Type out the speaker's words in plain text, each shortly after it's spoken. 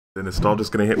Then it's all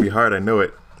just gonna hit me hard. I know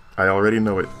it. I already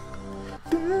know it.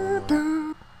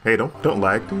 Hey, don't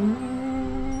lag.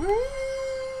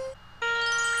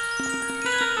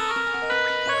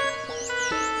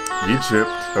 Egypt.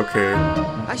 Okay.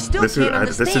 I still can't understand.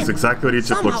 This is exactly what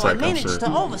Egypt looks like. I managed to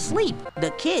oversleep.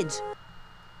 The kids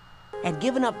had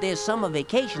given up their summer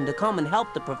vacation to come and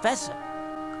help the professor.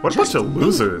 What a bunch of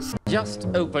losers. Just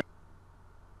open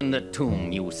the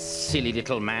tomb, you silly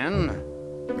little man.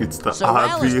 It's the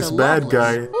obvious bad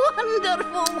guy.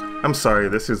 Wonderful. I'm sorry,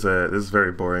 this is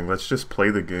very boring. Let's just play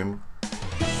the game.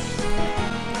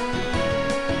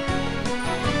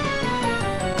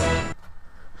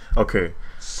 Okay.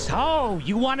 So,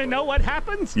 you want to know what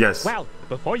happens? Yes. Well,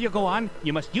 before you go on,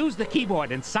 you must use the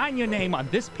keyboard and sign your name on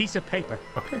this piece of paper.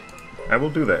 Okay. I will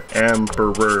do that.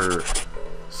 Emperor.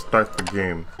 Start the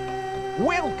game.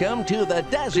 Welcome to the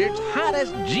desert's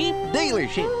hottest Jeep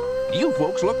dealership. You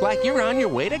folks look like you're on your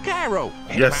way to Cairo.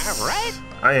 Yes, Am I right?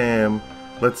 I am.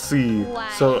 Let's see.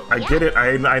 So I get it.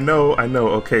 I know.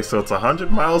 Okay, so it's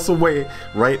 100 miles away,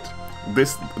 right?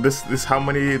 This how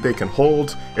many they can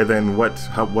hold, and then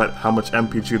how much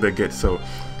MPG they get. So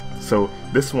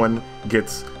this one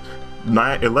gets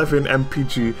 11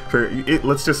 MPG for it.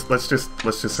 Let's just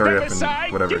hurry up and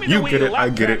whatever. You get it. I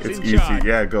get it. It's easy.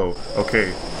 Yeah, go.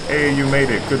 Okay. Hey, you made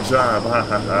it. Good job. Ha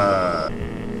ha ha.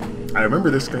 I remember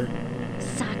this guy.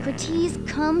 Socrates,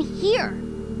 come here.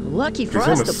 Lucky for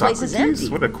us, the place is empty.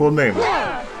 What a cool name.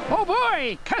 Oh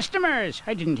boy, customers!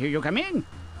 I didn't hear you come in.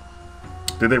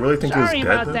 Did they really think he was dead?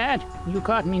 Sorry about that. You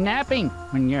caught me napping.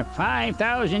 When you're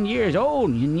 5,000 years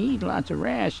old, you need lots of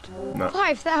rest. No.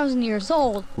 5,000 years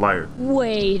old? Liar.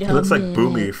 Wait a minute. He looks like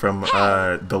Boomy from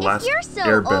The Last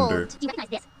Airbender. Do you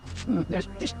recognize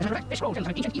this?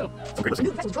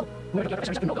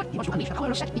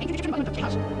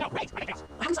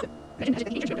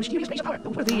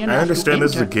 I understand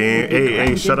this is a game.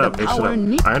 Hey, shut up. Hey, shut up.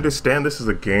 I understand this is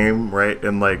a game, right?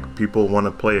 And like people want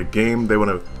to play a game, they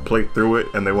want to play through it,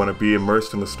 and they want to be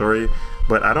immersed in the story.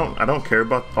 But I don't care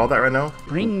about all that right now.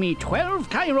 Bring me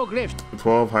 12 hieroglyphs.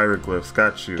 12 hieroglyphs.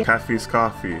 Got you. Caffee's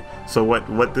coffee. So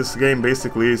what this game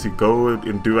basically is, you go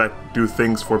and do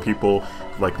things for people,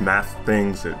 like math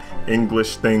things and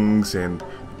English things and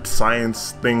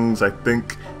science things, I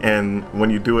think. And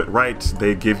when you do it right,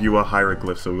 they give you a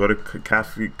hieroglyph. So we go to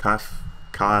Caffee's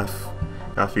coffee.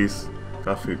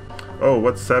 Oh,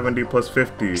 what's 70 plus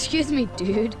 50? Excuse me,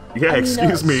 dude. Yeah,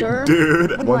 excuse me, sir?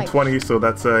 dude. 120, so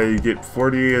that's you get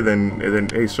 40, and then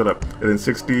hey, shut up. And then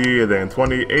 60, and then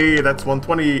 20. Hey, that's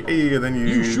 120. Hey, and then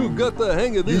you sure got the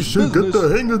hang of this business. You sure got the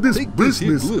hang of this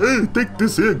business. Hey, take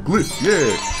this here glyph.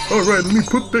 Yeah. All right, let me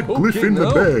put that glyph in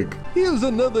the bag. Here's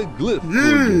another glyph.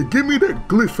 Yeah, give me that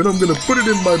glyph, and I'm gonna put it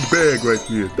in my bag right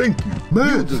here. Thank you,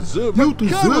 man. You deserve a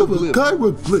chiroglyph.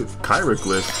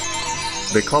 Chiroglyph.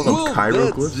 They call them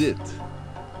chiroglyphs? That's it.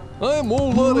 I'm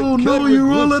all out of Oh no,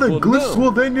 you're all out of glyphs? Well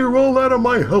then you're all out of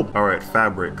my help. Alright,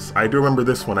 fabrics. I do remember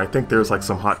this one. I think there's like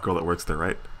some hot girl that works there,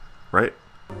 right? Right?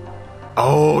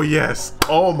 Oh yes!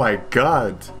 Oh my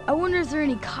god! I wonder if there are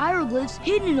any hieroglyphs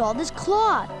hidden in all this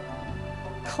cloth.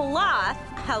 Cloth?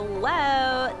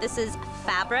 Hello? This is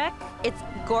fabric. It's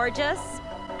gorgeous.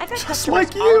 I've got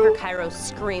customers all over Cairo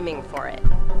screaming for it.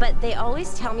 But they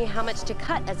always tell me how much to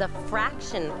cut as a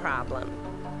fraction problem.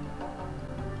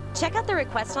 Check out the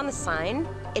request on the sign.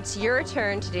 It's your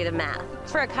turn to do the math.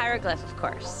 For a chiroglyph, of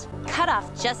course. Cut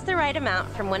off just the right amount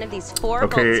from one of these 4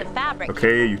 bolts of fabric.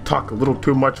 Okay, you talk a little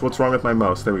too much. What's wrong with my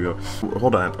mouse? There we go.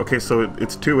 Hold on. Okay, so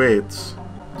it's 2/8.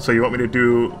 So you want me to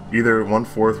do either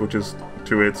 1/4, which is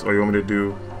 2/8, or you want me to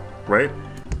do, right?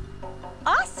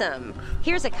 Awesome.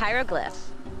 Here's a chiroglyph.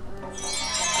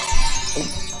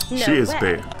 She is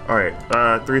big. Alright,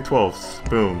 3/12.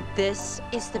 Boom. This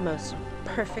is the most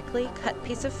perfectly cut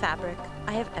piece of fabric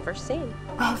I have ever seen.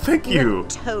 Oh, thank you. You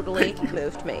totally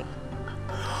moved me.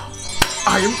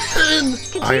 I am in!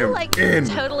 Could I you, am like, in.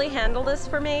 totally handle this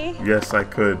for me? Yes, I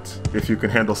could. If you can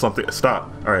handle something.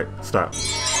 Stop. Alright, stop.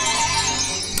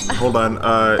 Hold on.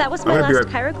 That was my last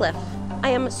chiroglyph. I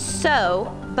am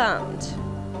so bummed.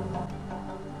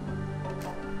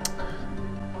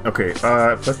 Okay,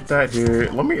 put that here.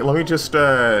 Let me just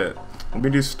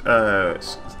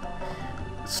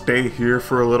stay here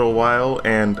for a little while,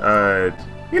 and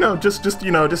just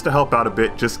to help out a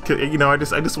bit. Just I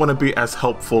just want to be as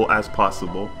helpful as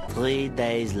possible. 3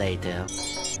 days later.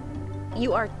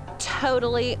 You are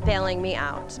totally bailing me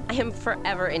out. I am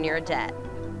forever in your debt.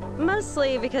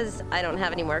 Mostly because I don't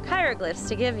have any more hieroglyphs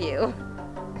to give you.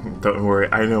 Don't worry,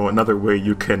 I know another way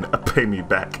you can pay me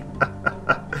back.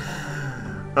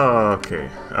 Okay.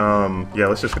 Yeah,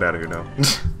 let's just get out of here now.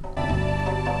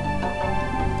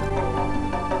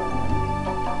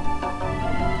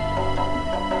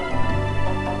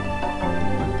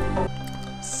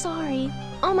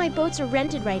 my boats are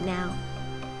rented right now.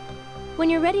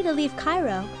 When you're ready to leave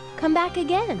Cairo, come back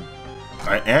again.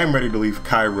 I am ready to leave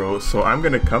Cairo, so I'm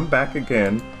gonna come back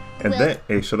again, and then...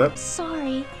 Hey, shut up.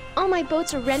 Sorry. All my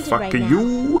boats are rented right now. Fuck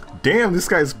you! Damn, this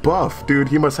guy's buff, dude.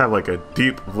 He must have like a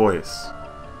deep voice.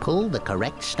 Pull the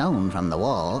correct stone from the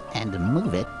wall and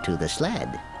move it to the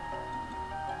sled.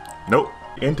 Nope.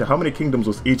 Into how many kingdoms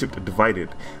was Egypt divided?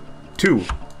 2.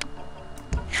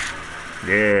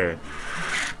 Yeah.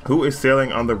 Who is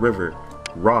sailing on the river?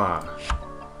 Ra.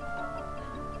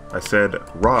 I said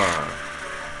Ra.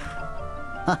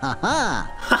 Ha ha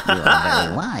ha! You are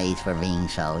very wise for being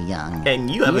so young.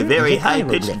 And you have a very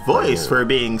high-pitched voice for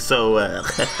being so,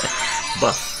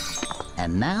 buff.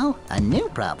 And now, a new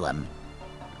problem.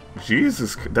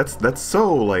 Jesus, that's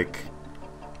so, like...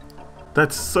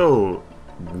 That's so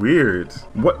weird.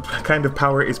 What kind of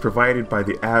power is provided by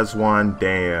the Aswan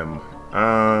Dam?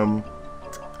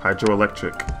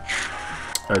 Hydroelectric.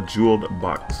 A jeweled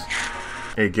box.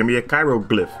 Hey, give me a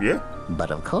hieroglyph, yeah? But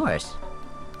of course.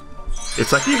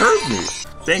 It's like he heard me.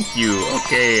 Thank you.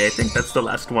 Okay, I think that's the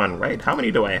last one, right? How many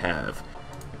do I have?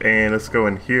 And let's go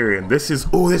in here, and this is...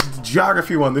 Oh, this is the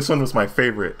geography one. This one was my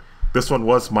favorite. This one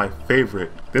was my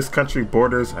favorite. This country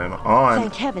borders and on...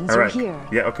 Thank heavens right. you're here.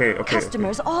 Yeah, okay.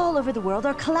 Customers all over the world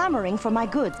are clamoring for my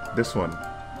goods. This one.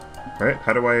 Right?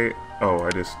 How do I... Oh, I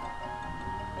just...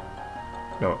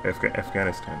 No,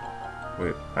 Afghanistan.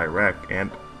 Wait, Iraq and...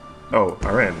 Oh,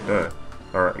 Iran, duh.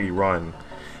 Or Iran.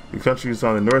 The country is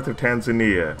on the north of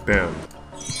Tanzania. Bam.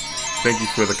 Thank you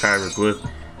for the hieroglyph.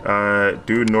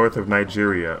 Due north of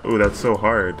Nigeria. Oh, that's so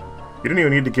hard. You didn't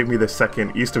even need to give me the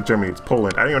second. East of Germany, it's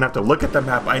Poland. I don't even have to look at the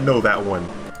map. I know that one.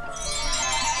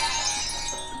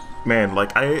 Man,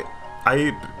 like,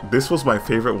 this was my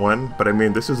favorite one, but I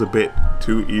mean, this is a bit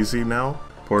too easy now.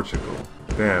 Portugal.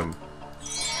 Bam.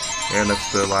 And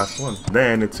that's the last one.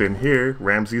 Then it's in here,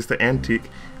 Ramses the Antique,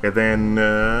 and then,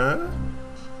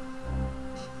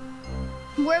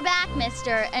 We're back,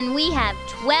 mister, and we have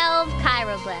 12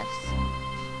 hieroglyphs.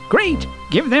 Great!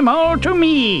 Give them all to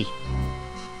me!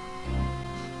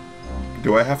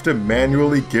 Do I have to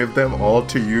manually give them all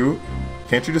to you?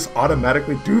 Can't you just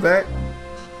automatically do that?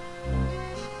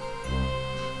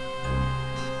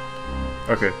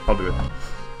 Okay, I'll do it.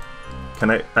 Can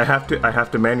I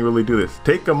have to manually do this.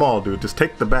 Take them all, dude. Just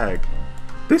take the bag.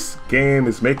 This game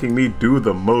is making me do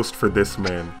the most for this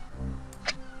man.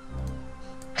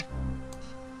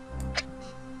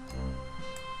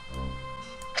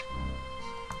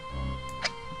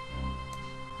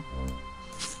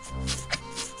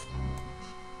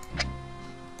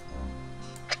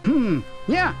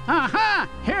 Yeah, aha!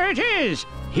 Here it is!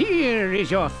 Here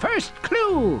is your first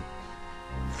clue!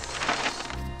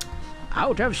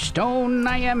 Out of stone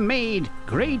I am made,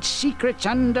 great secrets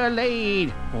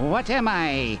underlaid. What am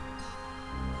I?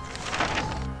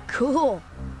 Cool.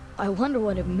 I wonder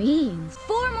what it means.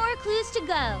 4 more clues to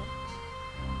go.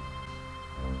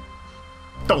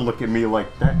 Don't look at me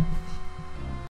like that.